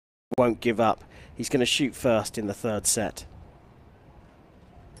won't give up. He's going to shoot first in the third set.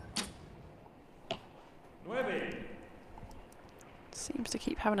 Seems to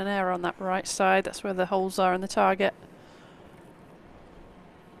keep having an error on that right side. That's where the holes are in the target.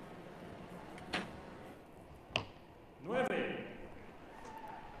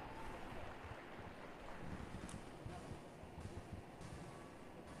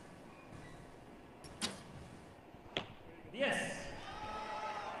 Yes.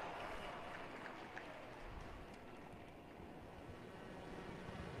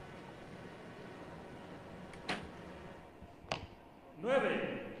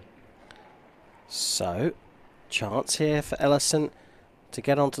 So, chance here for Ellison to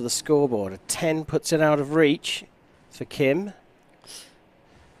get onto the scoreboard. A 10 puts it out of reach for Kim.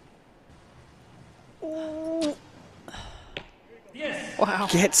 Ooh. Yes. Wow.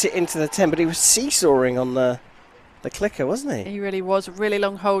 Gets it into the 10, but he was seesawing on the clicker, wasn't he? He really was. A really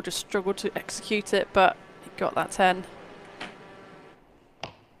long hole, just struggled to execute it, but he got that 10.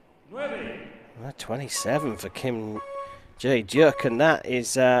 27 for Kim Jae-deok, and that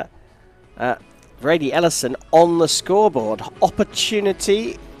is Brady Ellison on the scoreboard.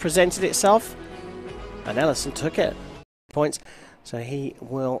 Opportunity presented itself, and Ellison took it. Points, so he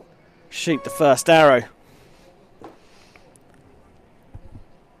will shoot the first arrow.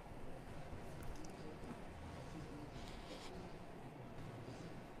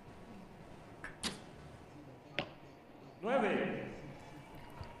 Nueve.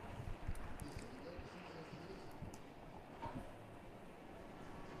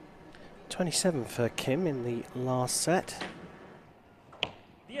 27 for Kim in the last set.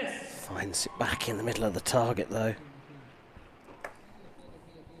 Yes. Finds it back in the middle of the target though.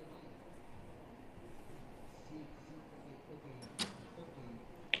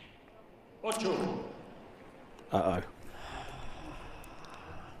 Ocho. Uh-oh.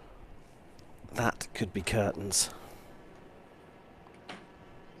 That could be curtains.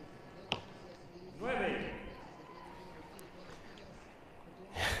 Nueve.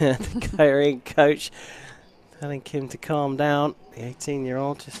 The Korean coach telling Kim to calm down. The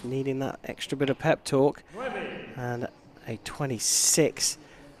 18-year-old just needing that extra bit of pep talk. Nueve. And a 26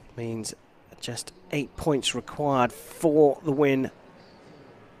 means just 8 points required for the win.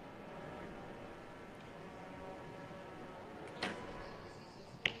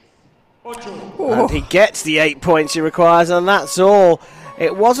 Ocho. And he gets the 8 points he requires, and that's all.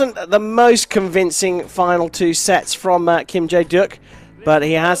 It wasn't the most convincing final two sets from Kim Jae-deok, but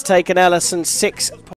he has taken Ellison 6 points.